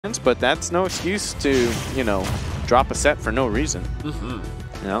but that's no excuse to, you know, drop a set for no reason. You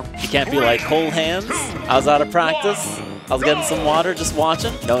know? You can't be like, cold hands, I was out of practice, I was getting some water just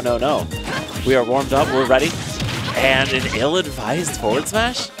watching. No, no, no. We are warmed up, we're ready. And an ill-advised forward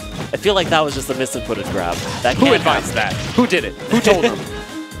smash? I feel like that was just a misinputted grab. That Who advised that? Who did it? Who told him?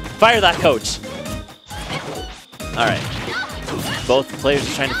 Fire that coach. All right. Both players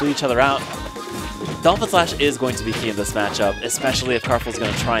are trying to flee each other out. Dolphin Slash is going to be key in this matchup, especially if Karflo's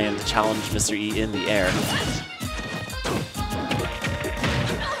going to try and challenge Mr. E in the air.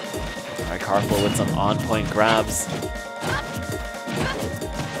 All right, Karflo with some on-point grabs.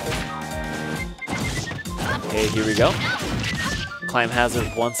 Okay, here we go. Climb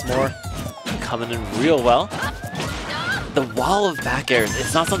hazard once more, coming in real well. The wall of back airs,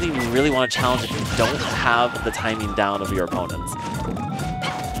 it's not something you really want to challenge if you don't have the timing down of your opponents.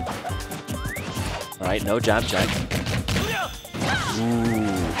 All right, no jab check. Ooh.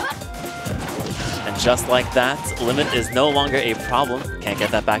 And just like that, limit is no longer a problem. Can't get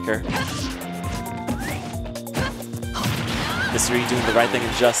that back air. Mr. E doing the right thing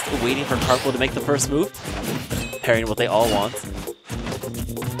and just waiting for Karflo to make the first move. Pairing what they all want.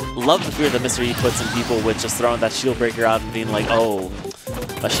 Love the fear that Mr. E puts in people with just throwing that shield breaker out and being like, oh,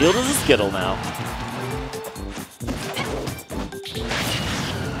 my shield is a Skittle now.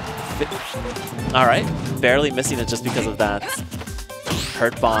 All right, barely missing it just because of that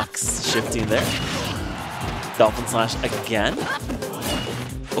hurt box shifting there. Dolphin Slash again.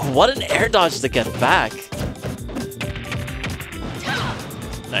 What an air dodge to get back.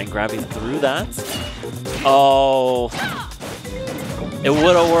 And grabbing through that. Oh. It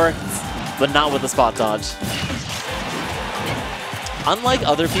would have worked, but not with the spot dodge. Unlike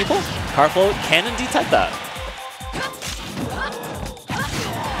other people, Karflo can indeed type that.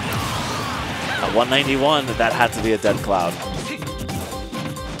 At 191, that had to be a dead cloud.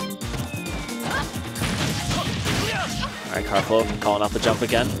 All right, Karflo calling out the jump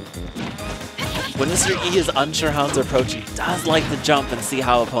again. When Mr. E is unsure how to approach, he does like to jump and see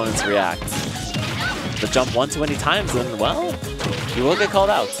how opponents react. The jump one too many times, and well, you will get called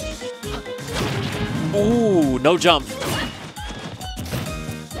out. Ooh, no jump.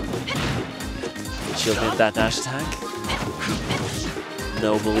 Shield made that dash attack.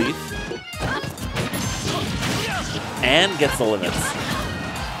 No belief. And gets the limits.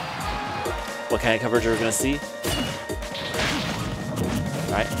 What kind of coverage are we going to see?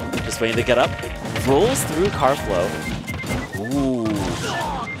 All right, just waiting to get up. Rolls through Karflo. Ooh.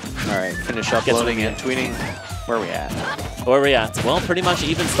 All right, finish uploading and tweeting. Where are we at? Where are we at? Well, pretty much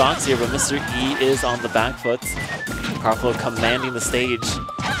even stocks here, but Mr. E is on the back foot. Karflo commanding the stage,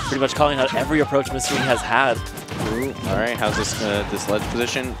 pretty much calling out every approach Mr. E has had. Ooh, all right, how's this this ledge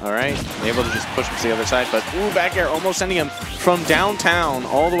position? All right, able to just push him to the other side, but ooh, back air almost sending him from downtown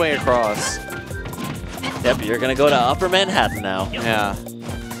all the way across. Yep, you're gonna go to Upper Manhattan now. Yeah.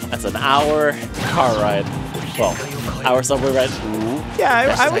 That's an hour car ride. Well, hour subway ride. Ooh.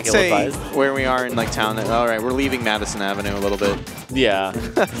 Yeah, I would say where we are in like town. All right, we're leaving Madison Avenue a little bit. Yeah.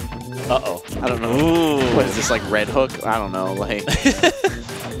 Uh-oh. I don't know. Ooh. What is this, like Red Hook? I don't know. Like.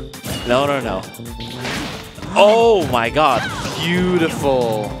 No, no, no. Oh my God.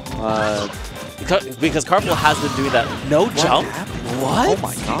 Beautiful. Because Karflo has been doing that. No jump? What? Oh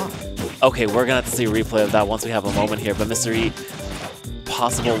my God. Okay, we're gonna have to see a replay of that once we have a moment here. But Mr. E,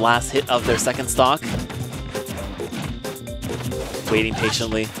 possible last hit of their second stock. Waiting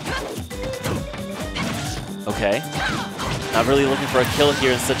patiently. Okay. Not really looking for a kill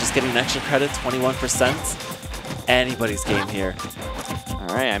here, instead just getting an extra credit, 21%. Anybody's game here.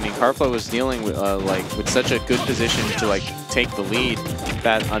 All right, I mean, Karflo was dealing with with such a good position to like take the lead.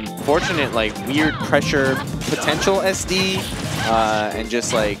 That unfortunate weird pressure potential SD and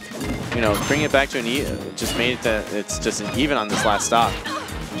just bring it back to an E, just made it to it's just an even on this last stop.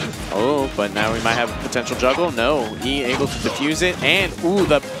 Oh, but now we might have a potential juggle. No, E able to defuse it, and ooh,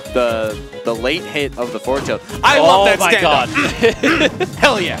 the late hit of the forward tilt. I love that stand up.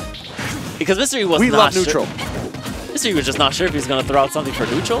 Hell yeah! Because Mr. E was not neutral. Mr. E was just not sure if he was going to throw out something for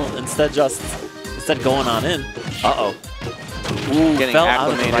neutral. Instead going on in. Uh-oh. Ooh, getting fell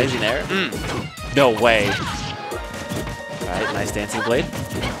acclimated. Out of the rising air. No way. All right, nice dancing blade.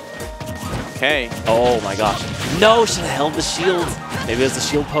 Okay. Oh my gosh. No, should have held the shield. Maybe it was the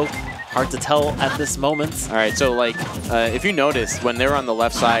shield poke. Hard to tell at this moment. All right, so if you notice, when they were on the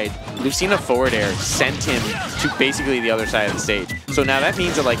left side, Lucina forward air sent him to basically the other side of the stage. So now that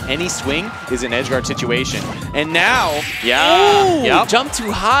means that any swing is an edge guard situation. And now, yeah, jump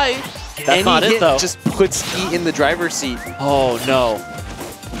too high. That's not it though. Just puts E in the driver's seat. Oh no.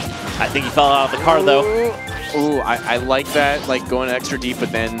 I think he fell out of the car though. Ooh, I like that, like going extra deep,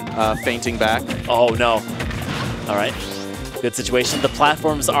 but then fainting back. Oh, no. All right. Good situation. The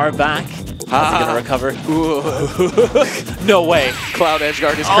platforms are back. How's he going to recover? No way. Cloud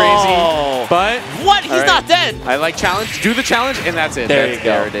Edgeguard is crazy. Oh. But what? He's not dead. I like challenge. Do the challenge, and that's it. There you go.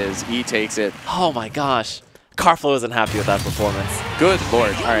 There it is. E takes it. Oh, my gosh. Karflo isn't happy with that performance. Good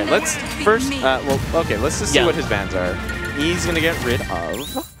lord. All right, let's first, well, okay, let's just see what his bans are. E's going to get rid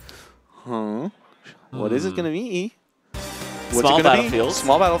of, what is it going to be, E? What's Small battlefield.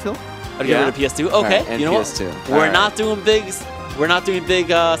 Small battlefield. I'd get rid of PS2. Okay, right, you know PS2. what? We're not doing big. We're not doing big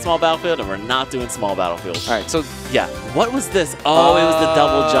small battlefield, and we're not doing small battlefield. All right, so yeah, what was this? Oh, it was the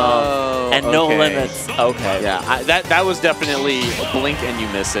double jump and no limits. Okay. Yeah, that was definitely a blink and you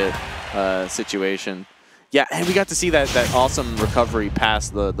miss it situation. Yeah, and we got to see that awesome recovery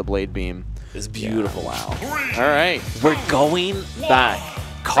past the blade beam. It's beautiful. Yeah. Wow. All right, we're going back.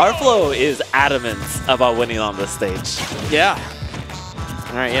 Karflo is adamant about winning on this stage. Yeah.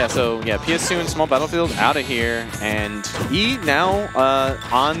 All right, yeah, so yeah, PS2 and Small Battlefield out of here, and E now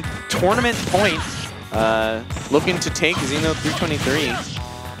on tournament point, looking to take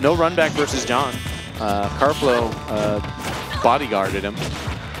Xeno323. No run back versus John. Karflo bodyguarded him.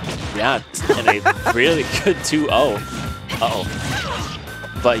 Yeah, and a really good 2-0. Uh-oh.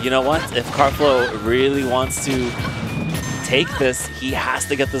 But you know what? If Karflo really wants to take this, he has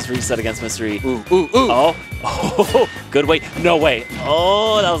to get this reset against Mystery. Ooh, ooh, ooh. Oh, good wait. No way.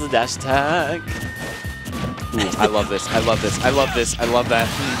 Oh, that was a dash attack. Ooh, I love this. I love this. I love this. I love that.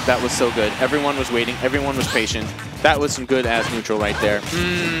 That was so good. Everyone was waiting. Everyone was patient. That was some good as neutral right there.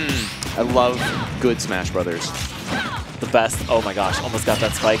 I love good Smash Brothers. The best. Oh my gosh, almost got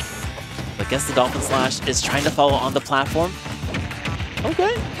that spike. I guess the Dolphin Slash is trying to follow on the platform.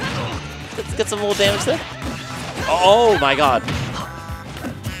 Okay. Let's get some little damage there. Oh my god.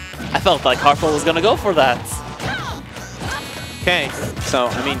 I felt like Karflo was gonna go for that. Okay, so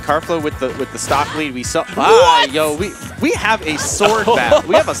I mean Karflo with the stock lead, we saw yo, we have a sword battle.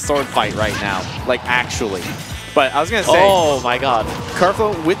 We have a sword fight right now. Like actually. But I was gonna say, oh my god.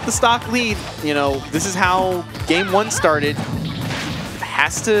 Karflo with the stock lead, you know, this is how game one started.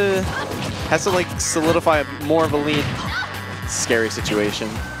 Has to like solidify more of a lead. Scary situation.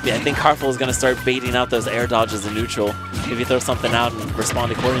 Yeah, I think Karflo is going to start baiting out those air dodges in neutral. Maybe throw something out and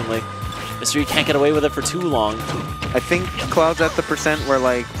respond accordingly. Mystery can't get away with it for too long. I think Cloud's at the percent where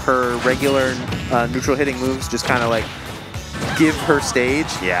like her regular neutral hitting moves just kind of like give her stage.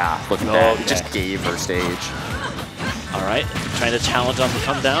 Yeah, look at that. It just gave her stage. All right, trying to challenge on the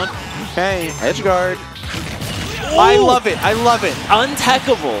come down. Okay, edge guard. Ooh. I love it. I love it.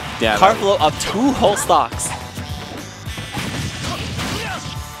 Untechable. Yeah, Karflo up 2 whole stocks.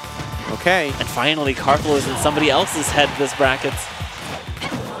 Okay. And finally, Karflo is in somebody else's head this bracket.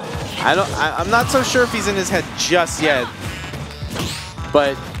 I'm not so sure if he's in his head just yet.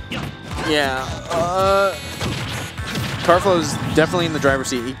 But yeah, Karflo's definitely in the driver's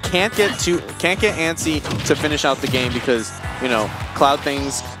seat. He can't get antsy to finish out the game because, you know, Cloud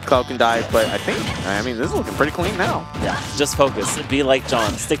can die, but I mean, this is looking pretty clean now. Yeah, just focus. Be like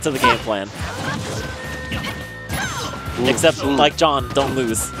John. Stick to the game plan. Ooh, except, like John, don't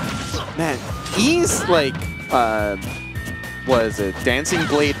lose. Man, he's like, what is it, Dancing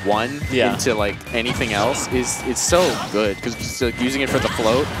Blade 1 into like anything else it's so good because just like, using it for the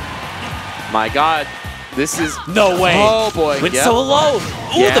float. My god, this is no way. Oh boy, went so low.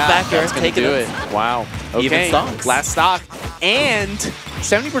 Ooh, yeah, the back air taking it. Wow. Okay, even stocks. Last stock and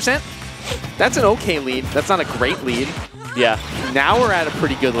 70%. That's an okay lead. That's not a great lead. Yeah. Now we're at a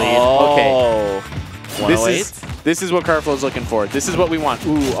pretty good lead. Oh. Okay. This is what Karflo's looking for. This is what we want.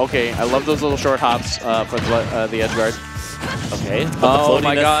 Ooh, okay. I love those little short hops for the edge guard. Okay. Oh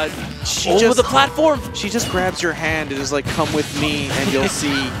my god. With the platform. She just grabs your hand and is like, come with me and you'll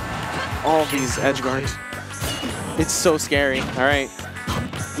see all these edge guards. It's so scary. All right.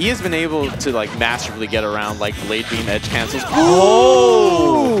 He has been able to like masterfully get around like blade beam edge cancels.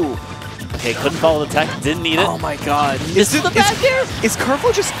 Oh! Okay, couldn't follow the tech, didn't need it. Oh my god. Is the back air? Is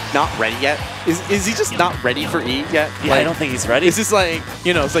Karflo just not ready yet? Is he just not ready for E yet? Yeah, I don't think he's ready. It's just like,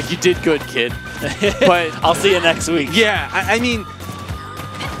 you know, it's like you did good, kid. But I'll see you next week. Yeah, I mean,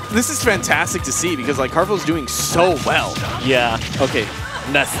 this is fantastic to see because like Karflo's doing so well. Yeah. Okay.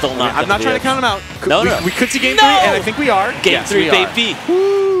 That's still not. I'm not trying to count him out. No, we could see game 3, and I think we are. Game 3, baby.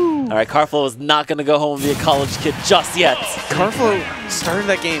 All right, Karflo is not going to go home and be a college kid just yet. Karflo started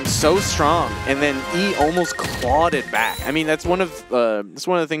that game so strong, and then E almost clawed it back. I mean, that's one of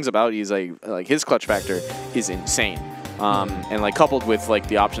the things about E's like his clutch factor is insane, and like coupled with like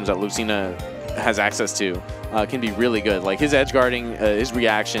the options that Lucina has access to can be really good. Like his edge guarding, his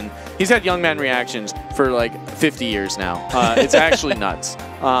reaction. He's had young man reactions for like 50 years now. It's actually nuts.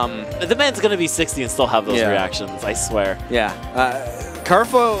 The man's gonna be 60 and still have those reactions. I swear. Yeah.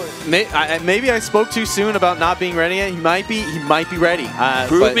 Karflo, maybe I spoke too soon about not being ready yet. He might be ready.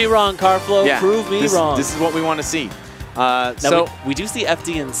 Prove me wrong, Karflo. Yeah, Prove me wrong. This is what we want to see. Now so we do see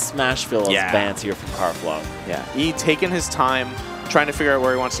FD and Smashville as bans here from Karflo. Yeah, he taking his time, trying to figure out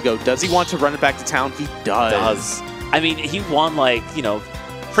where he wants to go. Does he want to run it back to town? He does. I mean, he won, like, you know,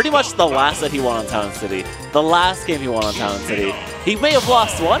 pretty much the last that he won on Town City. The last game he won on Town City. He may have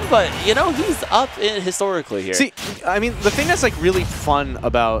lost one, but, you know, he's up historically here. See, I mean, the thing that's, like, really fun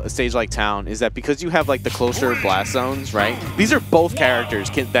about a stage like Town is that because you have, like, the closer blast zones, right? These are both characters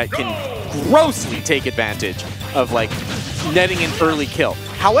that can grossly take advantage of, like, netting an early kill.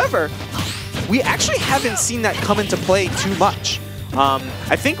 However, we actually haven't seen that come into play too much.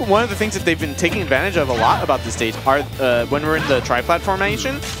 I think one of the things that they've been taking advantage of a lot about this stage are when we're in the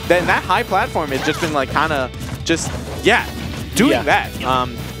tri-platformation, then that high platform has just been like kind of just, doing that.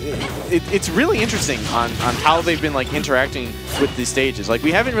 It's really interesting on how they've been like interacting with these stages. Like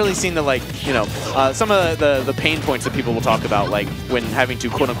we haven't really seen the like, you know, some of the pain points that people will talk about like when having to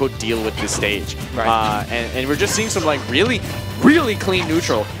quote unquote deal with this stage. Right. And we're just seeing some like really clean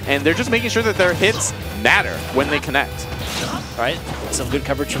neutral, and they're just making sure that their hits matter when they connect. Right, some good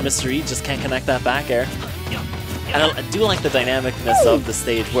coverage from Mr. E, just can't connect that back air. And I do like the dynamicness of the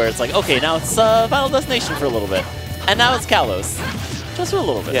stage where it's like, okay, now it's Final Destination for a little bit. And now it's Kalos. Just for a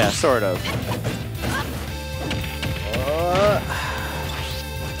little bit. Yeah, sort of.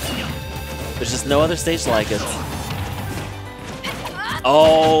 There's just no other stage like it.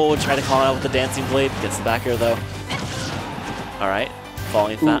 Oh, try to call it out with the Dancing Blade. Gets the back air though. Alright,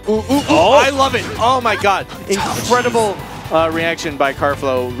 falling fat. Oh, I love it. Oh my god. Incredible reaction by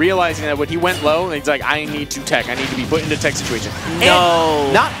Karflo, realizing that when he went low, he's like, I need to tech. I need to be put into tech situation. No.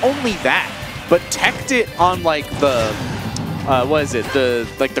 And not only that, but teched it on like the, what is it?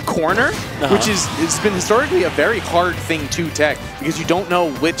 The corner, which it's been historically a very hard thing to tech because you don't know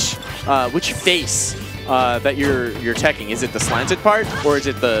which face that you're teching. Is it the slanted part or is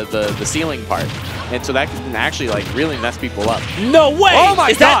it the ceiling part? And so that can actually like really mess people up. No way! Oh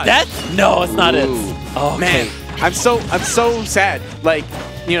my god! Is that? No, it's not it. Oh man, I'm so sad. Like,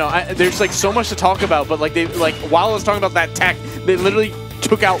 you know, there's like so much to talk about, but like while I was talking about that tech, they literally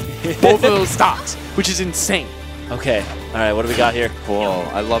took out both of those stocks, which is insane. Okay, all right, what do we got here? Cool,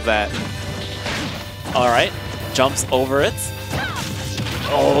 I love that. All right, jumps over it.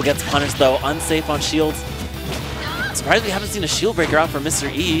 Oh, gets punished though. Unsafe on shields. Surprised we haven't seen a shield breaker out for Mr.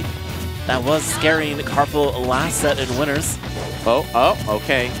 E. That was scaring Karflo last set in winners. Oh,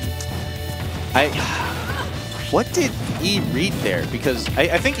 okay. What did E read there? Because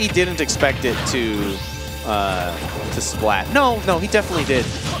I think he didn't expect it to splat. No, he definitely did.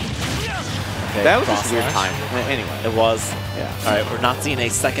 Okay, that was just a weird time. Anyway, it was. Yeah. All right, we're not seeing a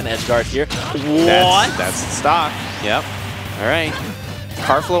second edge guard here. What? That's stock. Yep. All right.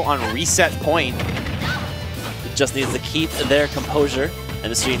 Karflo on reset point. Just needs to keep their composure,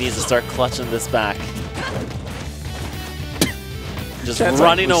 and Mr. E needs to start clutching this back. Just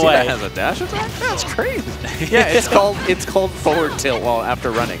running away. That has a dash attack? That's crazy. Yeah, it's called forward tilt while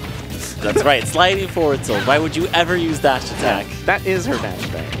after running. That's right, sliding forward tilt. Why would you ever use dash attack? That is her dash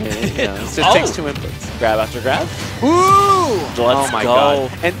attack. You know, it just takes 2 inputs. Grab after grab. Ooh! Oh my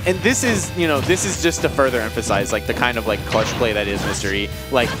god. And this is, you know, this is just to further emphasize like the kind of like clutch play that is Mr. E.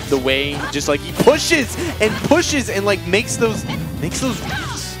 Like the way just like he pushes and like makes those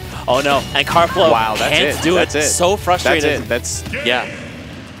reads. Oh no, and Karflo can't do it. That's it. So frustrated. That's yeah.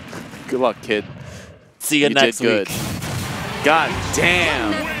 Good luck, kid. See you next week. God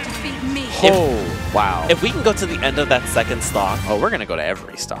damn. Oh, wow. If we can go to the end of that second stock. Oh, we're going to go to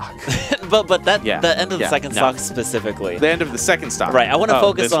every stock. but the end of the second stock specifically. The end of the second stock. Right. I want to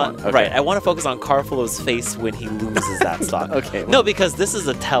focus on I want to focus on Karflo's face when he loses that stock. Okay. Well. No, because this is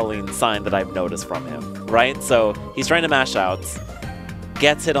a telling sign that I've noticed from him, right? So, he's trying to mash out,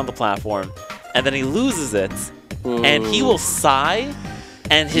 gets hit on the platform, and then he loses it, and he will sigh,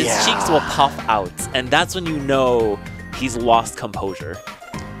 and his cheeks will puff out, and that's when you know he's lost composure.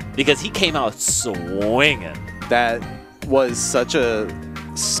 Because he came out swinging. That was such a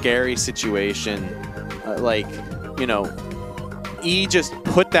scary situation. Like, you know, E just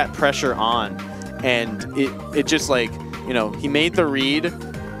put that pressure on, and it just like, you know, he made the read.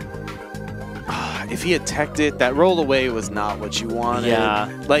 If he had teched it, that roll away was not what you wanted.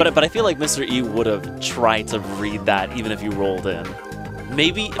 Yeah, like, but I feel like Mr. E would have tried to read that even if you rolled in.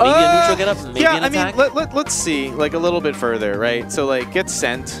 Maybe a neutral get up, maybe an attack? I mean, let's see, like, a little bit further, right? So, like, get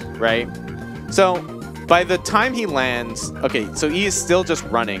sent, right? So by the time he lands, okay, so he is still just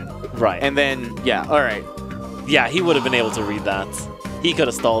running. Right. And then, yeah, all right. Yeah, he would have been able to read that. He could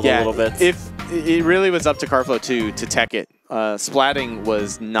have stalled a little bit. If it really was up to Karflo to tech it. Splatting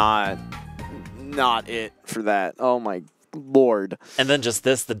was not it for that. Oh my lord. And then just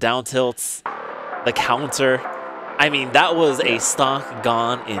this, the down tilts, the counter. I mean, that was a stock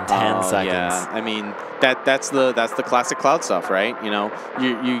gone in 10 seconds. Yeah, I mean that's the classic Cloud stuff, right? You know,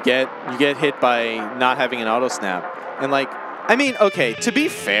 you get hit by not having an auto snap, and like, I mean, okay, to be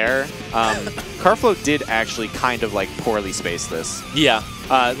fair, Karflo did actually kind of like poorly space this. Yeah.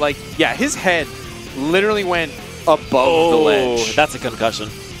 Like, yeah, his head literally went above the ledge. That's a concussion.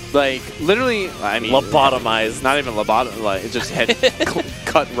 Like, literally, I mean, lobotomized. Not even lobotomized, like, it just head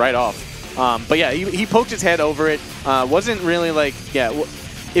cut right off. But yeah, he poked his head over it. Wasn't really like, yeah,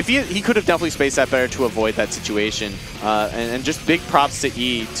 if he could have definitely spaced that better to avoid that situation. And just big props to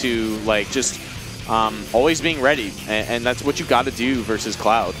E to like just always being ready, and that's what you got to do versus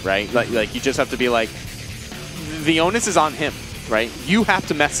Cloud, right? Like you just have to be like, the onus is on him, right? You have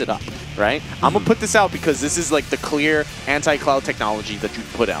to mess it up, right? I'm gonna put this out because this is like the clear anti-Cloud technology that you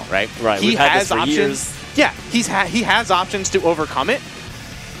put out, right? Right. He has for options. Years. Yeah, he has options to overcome it.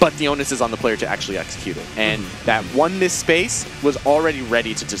 But the onus is on the player to actually execute it. And that one missed space was already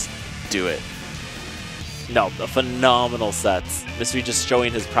ready to just do it. No, a phenomenal set. Mystery just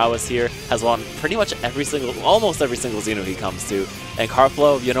showing his prowess here. Has won pretty much almost every single Xeno he comes to. And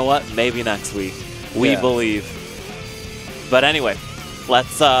Karflo, you know what? Maybe next week. We believe. But anyway,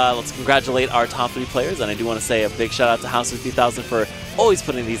 let's congratulate our top 3 players. And I do want to say a big shout out to House3000 for always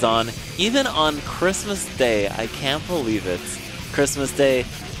putting these on. Even on Christmas Day. I can't believe it. Christmas Day.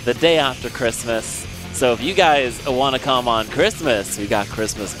 The day after Christmas. So if you guys want to come on Christmas, we got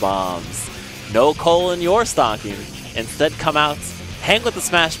Christmas bombs. No coal in your stocking. Instead, come out, hang with the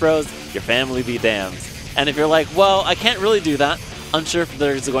Smash Bros, your family be damned. And if you're like, well, I can't really do that, unsure if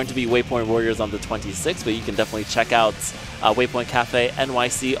there's going to be Waypoint Warriors on the 26th, but you can definitely check out Waypoint Cafe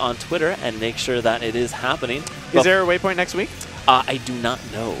NYC on Twitter and make sure that it is happening. Is there a Waypoint next week? I do not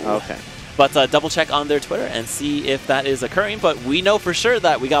know. Okay. But double check on their Twitter and see if that is occurring. But we know for sure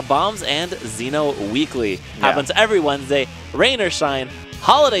that we got Bombs and Xeno Weekly. Happens every Wednesday, rain or shine,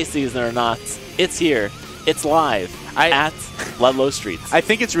 holiday season or not. It's here. It's live at Ludlow St. I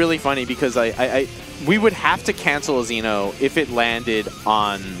think it's really funny because we would have to cancel a Xeno if it landed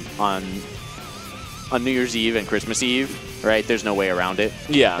on New Year's Eve and Christmas Eve, right? There's no way around it.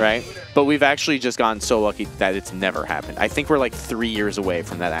 Yeah. Right? But we've actually just gotten so lucky that it's never happened. I think we're like 3 years away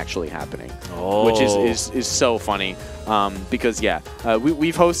from that actually happening, which is so funny. Because, yeah,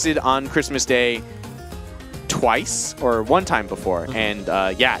 we've hosted on Christmas Day twice or one time before. And,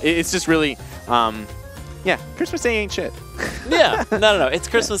 yeah, it's just really, yeah, Christmas Day ain't shit. Yeah, no. It's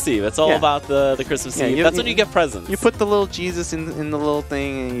Christmas Eve. It's all about the Christmas Eve. That's when you get presents. You put the little Jesus in the little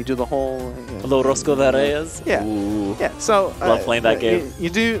thing, and you do the whole... Little Rosco de Reyes. Yeah. Ooh. Yeah, so... Love playing that game.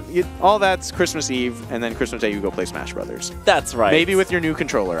 All that's Christmas Eve, and then Christmas Day you go play Smash Brothers. That's right. Maybe with your new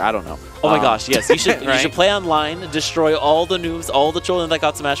controller. I don't know. Oh my gosh, yes. You should, right? you should play online, destroy all the noobs, all the children that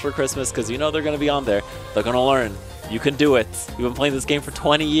got Smash for Christmas, because you know they're going to be on there. They're going to learn. You can do it. You've been playing this game for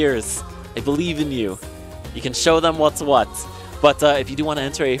 20 years. I believe in you. You can show them what's what. But if you do want to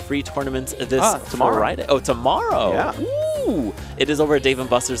enter a free tournament this tomorrow. Friday. Oh, tomorrow. Yeah. Ooh. It is over at Dave &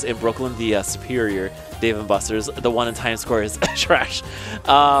 Buster's in Brooklyn, the superior Dave & Buster's. The one in Times Square is trash.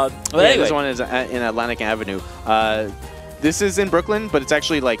 But anyway. This one is in Atlantic Avenue. This is in Brooklyn, but it's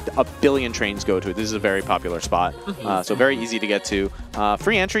actually like a billion trains go to it. This is a very popular spot. So very easy to get to.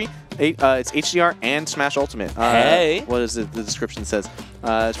 Free entry. It's HDR and Smash Ultimate. Hey. What is it? The description says?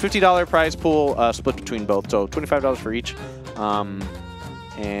 It's $50 prize pool split between both, so $25 for each.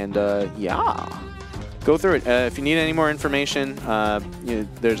 Yeah, go through it. If you need any more information,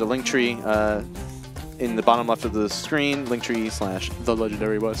 there's a link tree in the bottom left of the screen,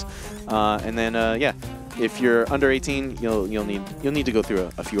 linktree/TheLegendaryBus. And then yeah, if you're under 18, you'll need to go through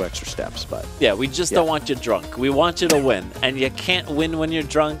a few extra steps. But yeah, we just don't want you drunk. We want you to win, and you can't win when you're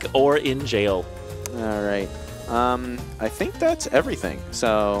drunk or in jail. All right. I think that's everything.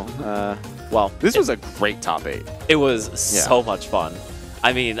 So, well, this was a great top 8. It was so much fun.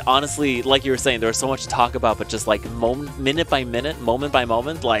 I mean, honestly, like you were saying, there was so much to talk about, but just like minute by minute, moment by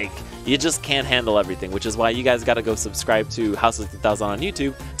moment, like you just can't handle everything, which is why you guys got to go subscribe to House3000 on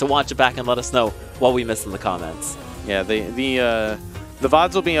YouTube to watch it back and let us know what we missed in the comments. Yeah, the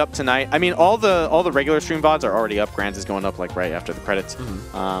VODs will be up tonight. I mean, all the regular stream VODs are already up. Grants is going up like right after the credits.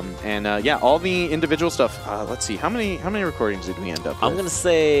 Yeah, all the individual stuff. Let's see, how many recordings did we end up with? I'm gonna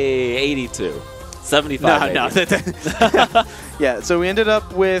say 82, 75. No. Yeah, so we ended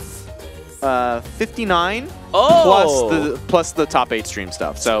up with 59 Oh! plus the top 8 stream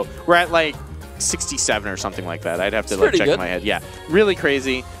stuff. So we're at like 67 or something like that. I'd have to like check in my head. Yeah, really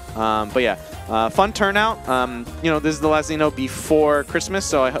crazy. But yeah, fun turnout. You know, this is the last Xeno before Christmas,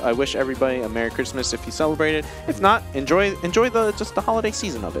 so I wish everybody a Merry Christmas if you celebrate it. If not, enjoy just the holiday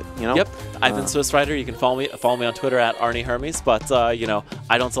season of it. You know. Yep. I've been SwissWriter. You can follow me on Twitter at Arnie Hermes. But you know,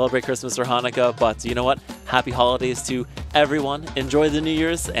 I don't celebrate Christmas or Hanukkah. But you know what? Happy holidays to everyone. Enjoy the New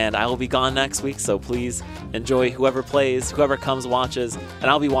Year's, and I will be gone next week. So please enjoy whoever plays, whoever comes watches, and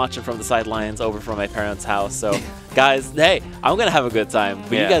I'll be watching from the sidelines over from my parents' house. So. Guys, hey, I'm going to have a good time,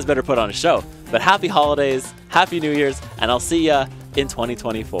 but you guys better put on a show. But happy holidays, happy New Year's, and I'll see ya in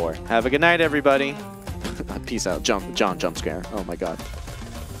 2024. Have a good night, everybody. Peace out. John jump scare. Oh, my God.